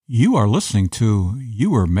You are listening to You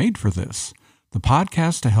Were Made for This, the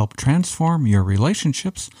podcast to help transform your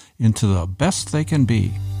relationships into the best they can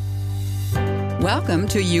be. Welcome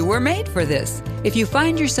to You Were Made for This. If you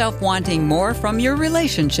find yourself wanting more from your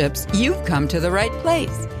relationships, you've come to the right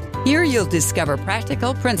place. Here you'll discover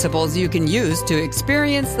practical principles you can use to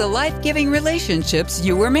experience the life-giving relationships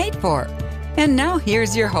you were made for. And now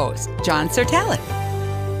here's your host, John Sertalik.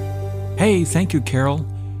 Hey, thank you, Carol.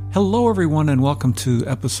 Hello, everyone, and welcome to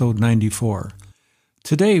episode 94.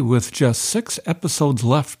 Today, with just 6 episodes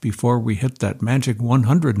left before we hit that magic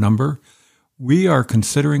 100 number, we are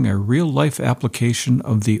considering a real-life application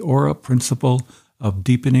of the Aura principle of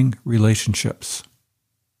deepening relationships.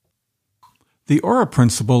 The Aura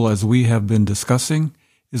principle, as we have been discussing,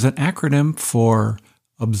 is an acronym for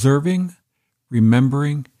observing,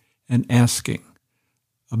 remembering, and asking.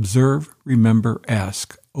 Observe, remember,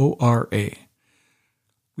 ask, ORA.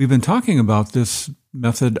 We've been talking about this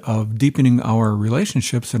method of deepening our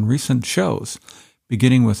relationships in recent shows,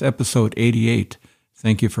 beginning with episode 88,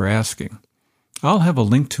 Thank You for Asking. I'll have a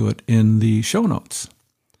link to it in the show notes.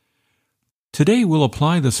 Today we'll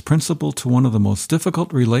apply this principle to one of the most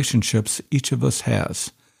difficult relationships each of us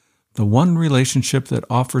has, the one relationship that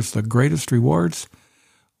offers the greatest rewards,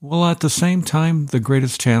 while at the same time the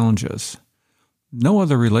greatest challenges. No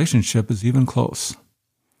other relationship is even close.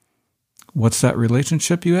 What's that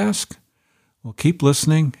relationship, you ask? Well, keep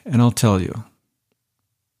listening and I'll tell you.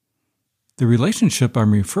 The relationship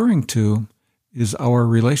I'm referring to is our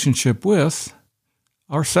relationship with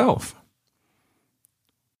ourself.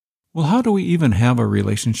 Well, how do we even have a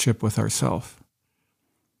relationship with ourself?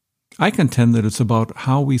 I contend that it's about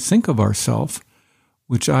how we think of ourself,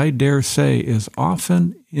 which I dare say is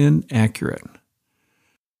often inaccurate.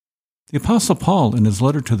 The Apostle Paul, in his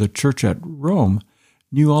letter to the church at Rome,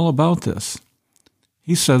 knew all about this.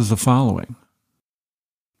 He says the following: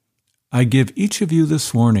 I give each of you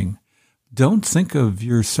this warning. Don't think of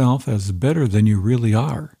yourself as better than you really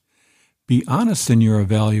are. Be honest in your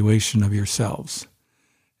evaluation of yourselves.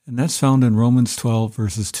 And that's found in Romans 12,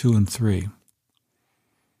 verses 2 and 3.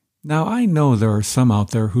 Now, I know there are some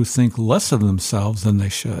out there who think less of themselves than they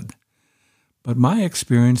should. But my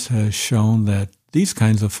experience has shown that these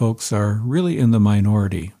kinds of folks are really in the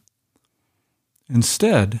minority.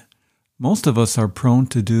 Instead, most of us are prone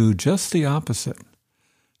to do just the opposite,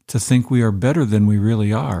 to think we are better than we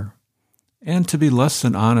really are, and to be less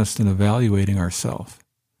than honest in evaluating ourselves.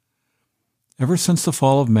 Ever since the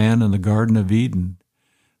fall of man in the Garden of Eden,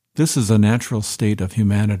 this is a natural state of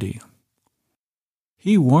humanity.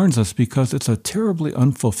 He warns us because it's a terribly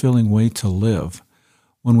unfulfilling way to live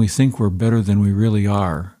when we think we're better than we really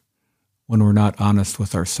are, when we're not honest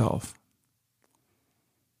with ourselves.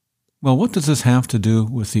 Well, what does this have to do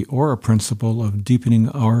with the Aura principle of deepening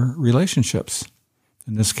our relationships?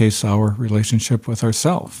 In this case, our relationship with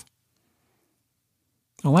ourselves.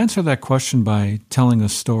 I'll answer that question by telling a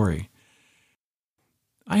story.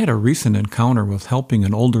 I had a recent encounter with helping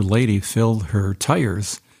an older lady fill her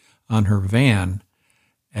tires on her van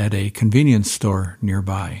at a convenience store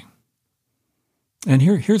nearby. And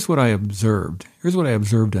here's what I observed. Here's what I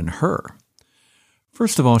observed in her.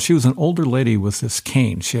 First of all, she was an older lady with this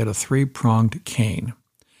cane. She had a 3-pronged cane.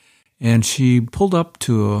 And she pulled up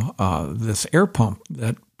to this air pump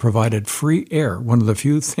that provided free air, one of the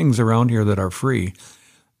few things around here that are free.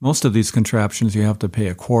 Most of these contraptions, you have to pay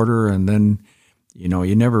 $0.25, and then,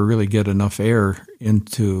 you never really get enough air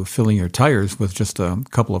into filling your tires with just a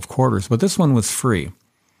couple of quarters. But this one was free.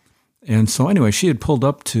 And so anyway, she had pulled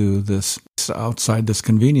up to this outside this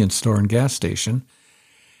convenience store and gas station,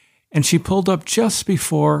 and she pulled up just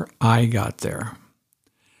before I got there.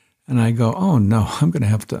 And I go, oh no, I'm going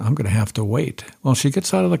to have to wait. Well, she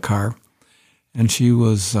gets out of the car, and she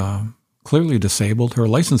was clearly disabled. Her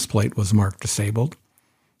license plate was marked disabled,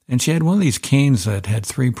 and she had one of these canes that had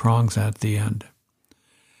 3 prongs at the end.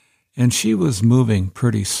 And she was moving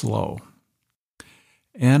pretty slow.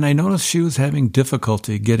 And I noticed she was having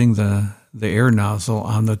difficulty getting the air nozzle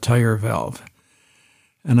on the tire valve.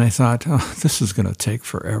 And I thought, oh, this is going to take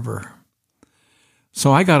forever.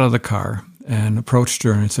 So I got out of the car and approached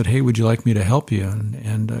her and I said, hey, would you like me to help you?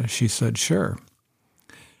 And she said, sure.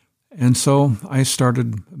 And so I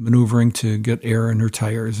started maneuvering to get air in her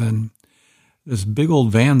tires. And this big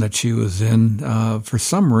old van that she was in, for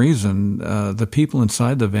some reason, the people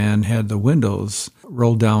inside the van had the windows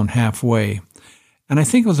rolled down halfway. And I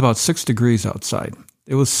think it was about 6 degrees outside.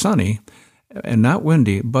 It was sunny and not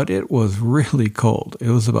windy, but it was really cold. It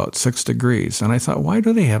was about 6 degrees. And I thought, why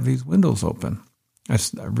do they have these windows open? I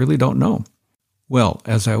really don't know. Well,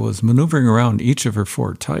 as I was maneuvering around each of her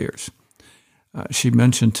 4 tires, she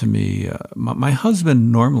mentioned to me, my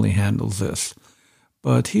husband normally handles this,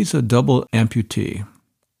 but he's a double amputee.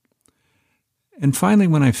 And finally,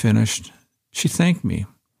 when I finished, she thanked me,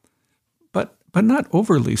 but not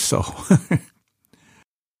overly so.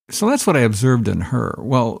 So that's what I observed in her.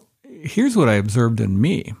 Well, here's what I observed in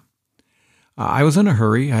me. I was in a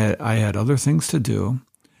hurry. I had other things to do,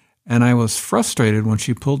 and I was frustrated when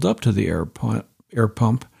she pulled up to the air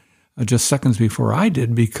pump just seconds before I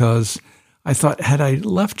did, because I thought, had I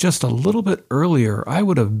left just a little bit earlier, I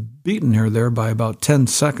would have beaten her there by about 10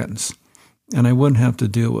 seconds, and I wouldn't have to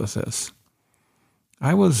deal with this.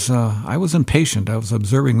 I was impatient. I was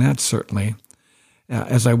observing that, certainly,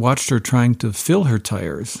 as I watched her trying to fill her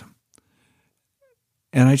tires.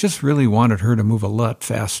 And I just really wanted her to move a lot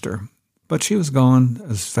faster. But she was going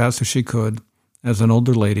as fast as she could, as an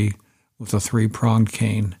older lady with a 3-pronged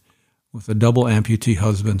cane, with a double amputee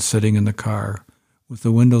husband sitting in the car, with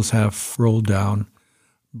the windows half rolled down,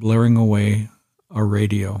 blaring away our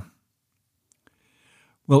radio.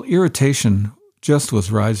 Well, irritation just was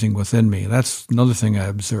rising within me. That's another thing I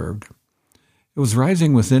observed. It was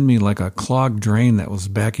rising within me like a clogged drain that was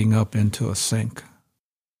backing up into a sink.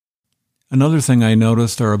 Another thing I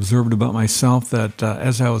noticed or observed about myself, that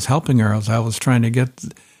as I was helping her, as I was trying to get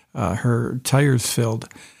her tires filled,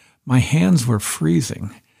 my hands were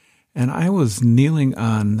freezing, and I was kneeling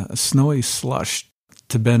on snowy slush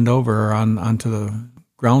to bend over onto the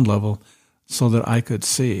ground level so that I could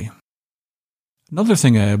see. Another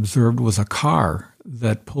thing I observed was a car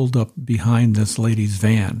that pulled up behind this lady's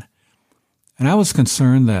van. And I was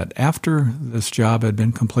concerned that after this job had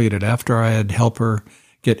been completed, after I had helped her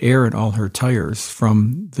get air in all her tires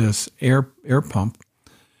from this air pump,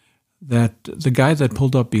 that the guy that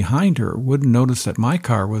pulled up behind her wouldn't notice that my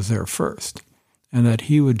car was there first, and that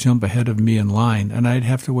he would jump ahead of me in line, and I'd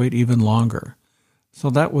have to wait even longer.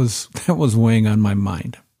 So that was weighing on my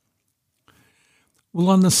mind. Well,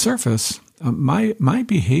 on the surface, my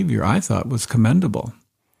behavior, I thought, was commendable.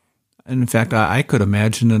 And in fact, I could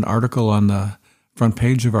imagine an article on the front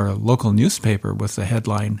page of our local newspaper with the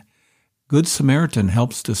headline, "Good Samaritan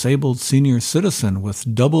helps disabled senior citizen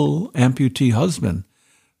with double amputee husband,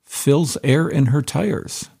 fills air in her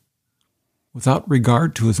tires, without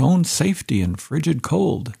regard to his own safety in frigid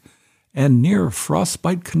cold and near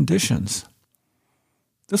frostbite conditions."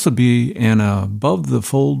 This would be an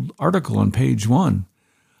above-the-fold article on page 1,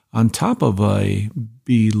 on top of a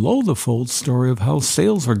below-the-fold story of how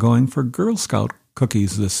sales are going for Girl Scout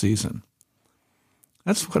cookies this season.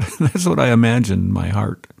 That's what I imagined in my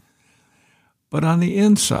heart. But on the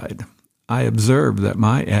inside, I observed that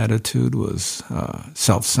my attitude was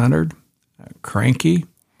self-centered, cranky,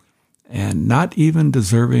 and not even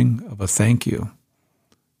deserving of a thank you,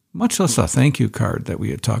 much less a thank you card that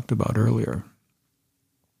we had talked about earlier.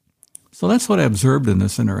 So that's what I observed in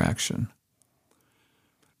this interaction.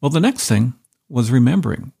 Well, the next thing was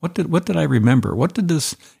remembering. What did I remember? What did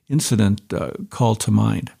this incident call to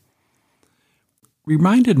mind?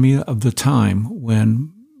 Reminded me of the time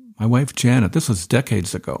when my wife Janet, this was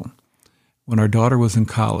decades ago, when our daughter was in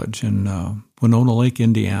college in Winona Lake,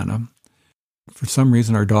 Indiana. For some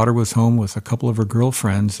reason, our daughter was home with a couple of her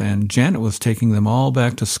girlfriends, and Janet was taking them all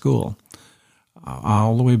back to school,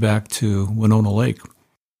 all the way back to Winona Lake.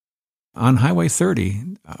 On Highway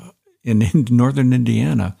 30 in northern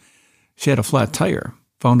Indiana, she had a flat tire.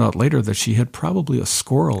 Found out later that she had probably a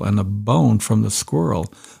squirrel, and the bone from the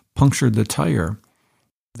squirrel punctured the tire.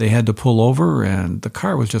 They had to pull over, and the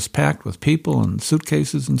car was just packed with people and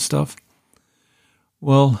suitcases and stuff.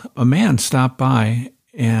 Well, a man stopped by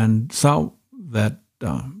and saw that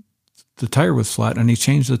the tire was flat, and he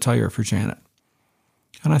changed the tire for Janet.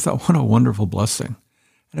 And I thought, what a wonderful blessing.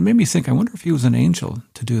 And it made me think, I wonder if he was an angel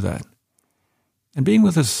to do that. And being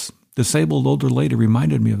with this disabled older lady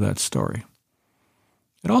reminded me of that story.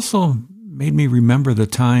 It also made me remember the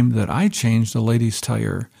time that I changed a lady's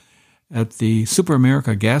tire at the Super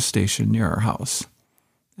America gas station near our house,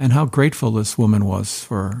 and how grateful this woman was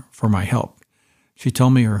for my help. She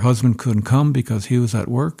told me her husband couldn't come because he was at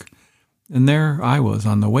work, and there I was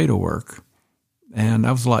on the way to work. And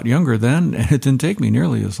I was a lot younger then, and it didn't take me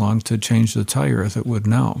nearly as long to change the tire as it would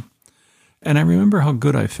now. And I remember how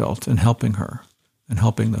good I felt in helping her and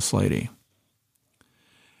helping this lady.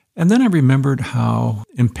 And then I remembered how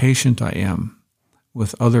impatient I am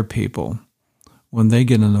with other people when they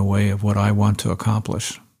get in the way of what I want to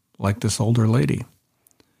accomplish, like this older lady.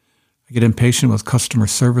 I get impatient with customer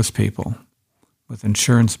service people, with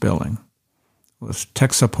insurance billing, with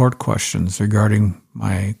tech support questions regarding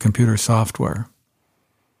my computer software.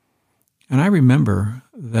 And I remember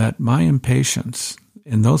that my impatience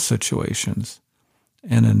in those situations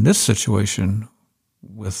And in this situation,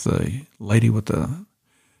 with the lady with the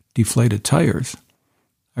deflated tires,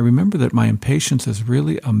 I remember that my impatience is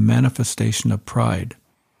really a manifestation of pride,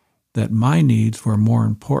 that my needs were more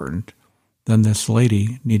important than this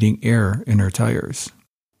lady needing air in her tires.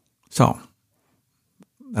 So,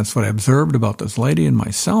 that's what I observed about this lady and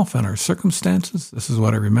myself and our circumstances. This is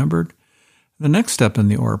what I remembered. The next step in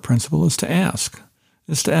the Aura principle is to ask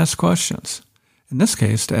questions. In this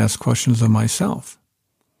case, to ask questions of myself.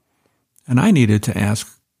 And I needed to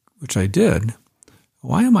ask, which I did,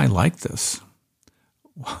 why am I like this?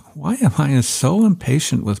 Why am I so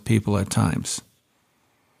impatient with people at times?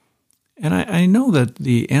 And I know that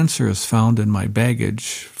the answer is found in my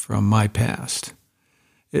baggage from my past.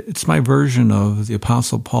 It's my version of the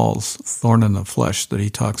Apostle Paul's thorn in the flesh that he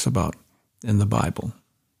talks about in the Bible.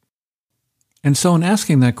 And so in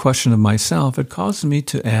asking that question of myself, it caused me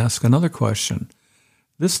to ask another question.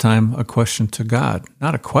 This time, a question to God.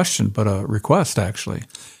 Not a question, but a request, actually.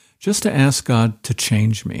 Just to ask God to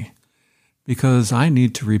change me. Because I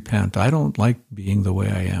need to repent. I don't like being the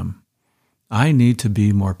way I am. I need to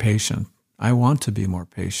be more patient. I want to be more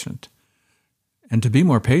patient. And to be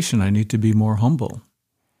more patient, I need to be more humble.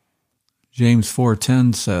 James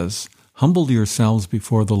 4:10 says, "Humble yourselves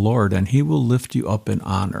before the Lord, and he will lift you up in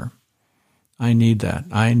honor." I need that.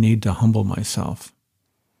 I need to humble myself.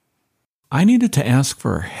 I needed to ask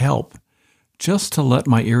for help just to let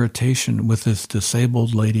my irritation with this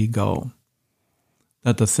disabled lady go.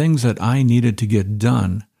 That the things that I needed to get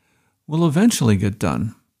done will eventually get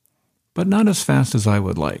done, but not as fast as I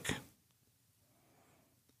would like.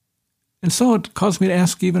 And so it caused me to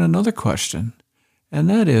ask even another question, and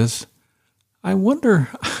that is, I wonder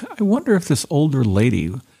if this older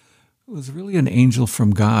lady was really an angel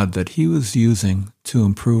from God that he was using to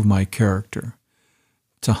improve my character,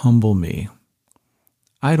 to humble me.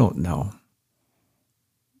 I don't know.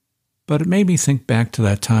 But it made me think back to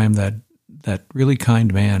that time that really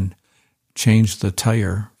kind man changed the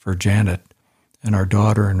tire for Janet and our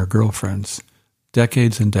daughter and her girlfriends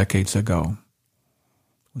decades and decades ago.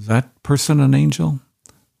 Was that person an angel?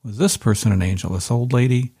 Was this person an angel? This old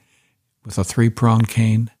lady with a 3-pronged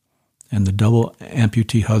cane and the double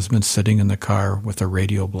amputee husband sitting in the car with a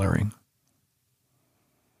radio blaring.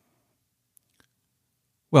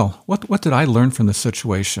 Well, what did I learn from this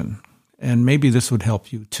situation? And maybe this would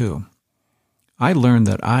help you too. I learned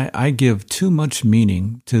that I give too much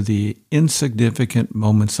meaning to the insignificant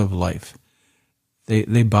moments of life.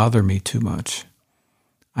 They bother me too much.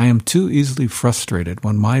 I am too easily frustrated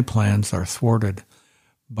when my plans are thwarted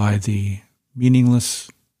by the meaningless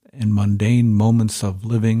and mundane moments of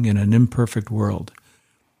living in an imperfect world.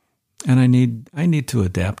 And I need to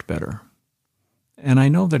adapt better. And I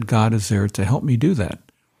know that God is there to help me do that.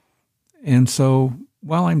 And so,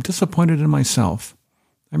 while I'm disappointed in myself,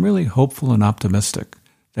 I'm really hopeful and optimistic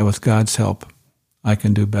that with God's help, I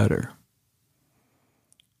can do better.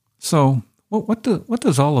 So, what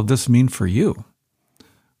does all of this mean for you?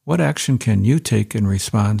 What action can you take in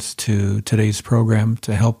response to today's program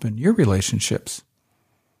to help in your relationships?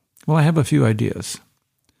 Well, I have a few ideas.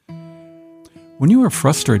 When you are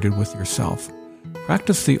frustrated with yourself,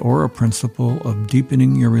 practice the Aura principle of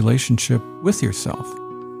deepening your relationship with yourself.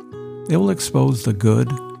 It will expose the good,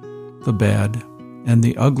 the bad, and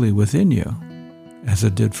the ugly within you, as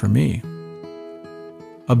it did for me.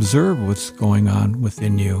 Observe what's going on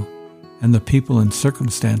within you and the people and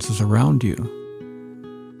circumstances around you.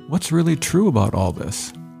 What's really true about all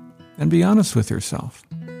this? And be honest with yourself.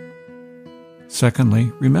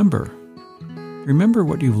 Secondly, remember. Remember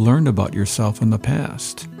what you've learned about yourself in the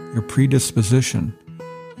past, your predisposition,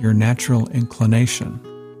 your natural inclination.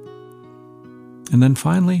 And then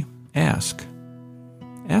finally, ask.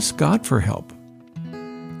 Ask God for help.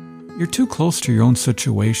 You're too close to your own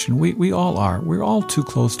situation. We all are. We're all too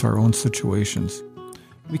close to our own situations.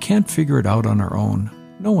 We can't figure it out on our own.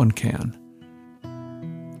 No one can.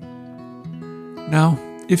 Now,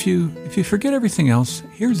 if you forget everything else,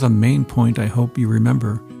 here's the main point I hope you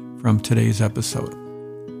remember from today's episode.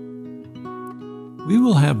 We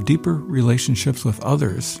will have deeper relationships with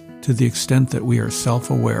others to the extent that we are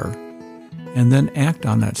self-aware, and then act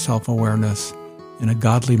on that self-awareness in a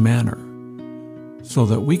godly manner, so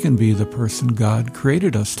that we can be the person God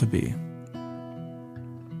created us to be.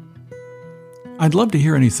 I'd love to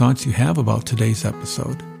hear any thoughts you have about today's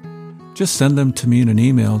episode. Just send them to me in an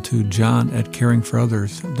email to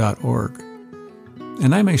john@caringforothers.org,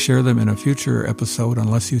 and I may share them in a future episode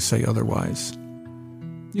unless you say otherwise.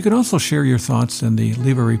 You can also share your thoughts in the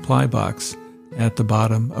Leave a Reply box at the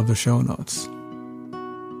bottom of the show notes.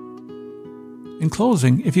 In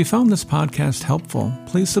closing, if you found this podcast helpful,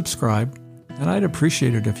 please subscribe, and I'd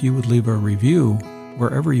appreciate it if you would leave a review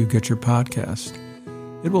wherever you get your podcast.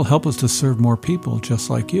 It will help us to serve more people just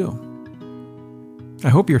like you. I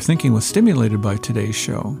hope your thinking was stimulated by today's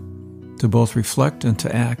show to both reflect and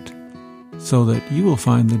to act, so that you will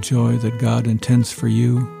find the joy that God intends for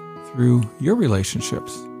you through your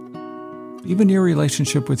relationships, even your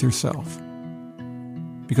relationship with yourself.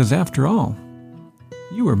 Because after all,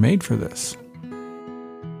 you were made for this.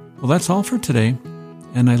 Well, that's all for today,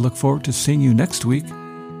 and I look forward to seeing you next week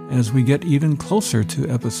as we get even closer to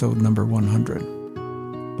episode number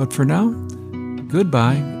 100. But for now,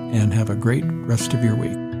 goodbye and have a great rest of your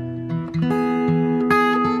week.